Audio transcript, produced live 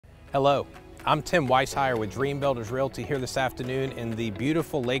Hello, I'm Tim Weishire with Dream Builders Realty here this afternoon in the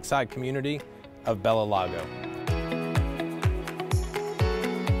beautiful lakeside community of Bellalago.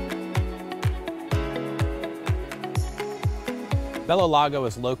 Bellalago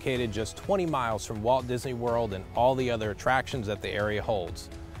is located just 20 miles from Walt Disney World and all the other attractions that the area holds.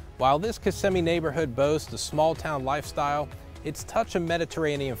 While this Kissimmee neighborhood boasts a small town lifestyle, its touch of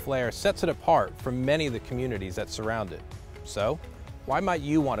Mediterranean flair sets it apart from many of the communities that surround it. So, why might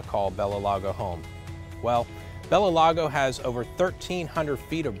you want to call Bellalago home? Well, Bellalago has over 1,300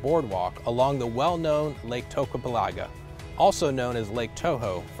 feet of boardwalk along the well-known Lake Tocopelaga, also known as Lake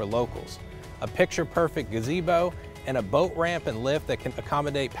Toho for locals, a picture-perfect gazebo, and a boat ramp and lift that can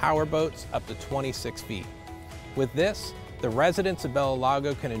accommodate power boats up to 26 feet. With this, the residents of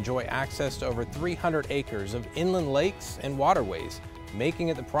Bellalago can enjoy access to over 300 acres of inland lakes and waterways, making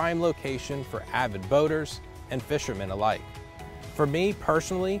it the prime location for avid boaters and fishermen alike. For me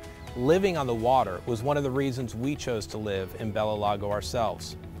personally, living on the water was one of the reasons we chose to live in Bellalago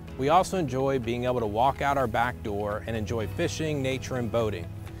ourselves. We also enjoy being able to walk out our back door and enjoy fishing, nature, and boating.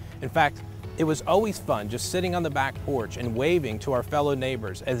 In fact, it was always fun just sitting on the back porch and waving to our fellow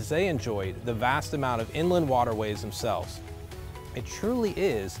neighbors as they enjoyed the vast amount of inland waterways themselves. It truly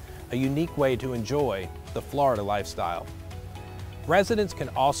is a unique way to enjoy the Florida lifestyle. Residents can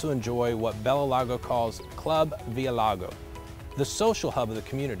also enjoy what Bellalago calls Club Bellalago, the social hub of the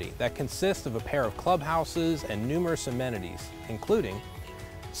community that consists of a pair of clubhouses and numerous amenities, including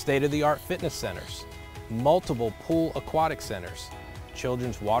state-of-the-art fitness centers, multiple pool aquatic centers,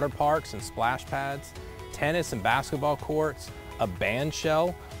 children's water parks and splash pads, tennis and basketball courts, a band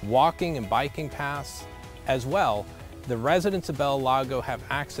shell, walking and biking paths. As well, the residents of Bellalago have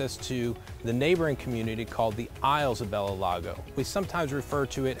access to the neighboring community called the Isles of Bellalago. We sometimes refer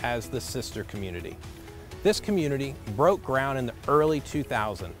to it as the sister community. This community broke ground in the early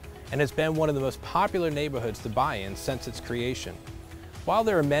 2000s and has been one of the most popular neighborhoods to buy in since its creation. While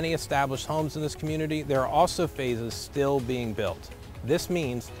there are many established homes in this community, there are also phases still being built. This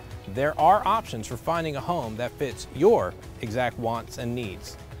means there are options for finding a home that fits your exact wants and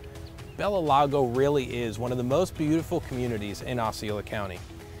needs. Bellalago really is one of the most beautiful communities in Osceola County.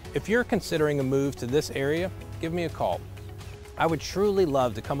 If you're considering a move to this area, give me a call. I would truly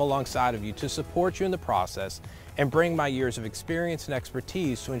love to come alongside of you to support you in the process and bring my years of experience and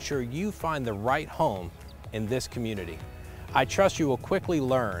expertise to ensure you find the right home in this community. I trust you will quickly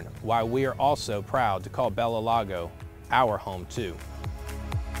learn why we are also proud to call Bellalago our home too.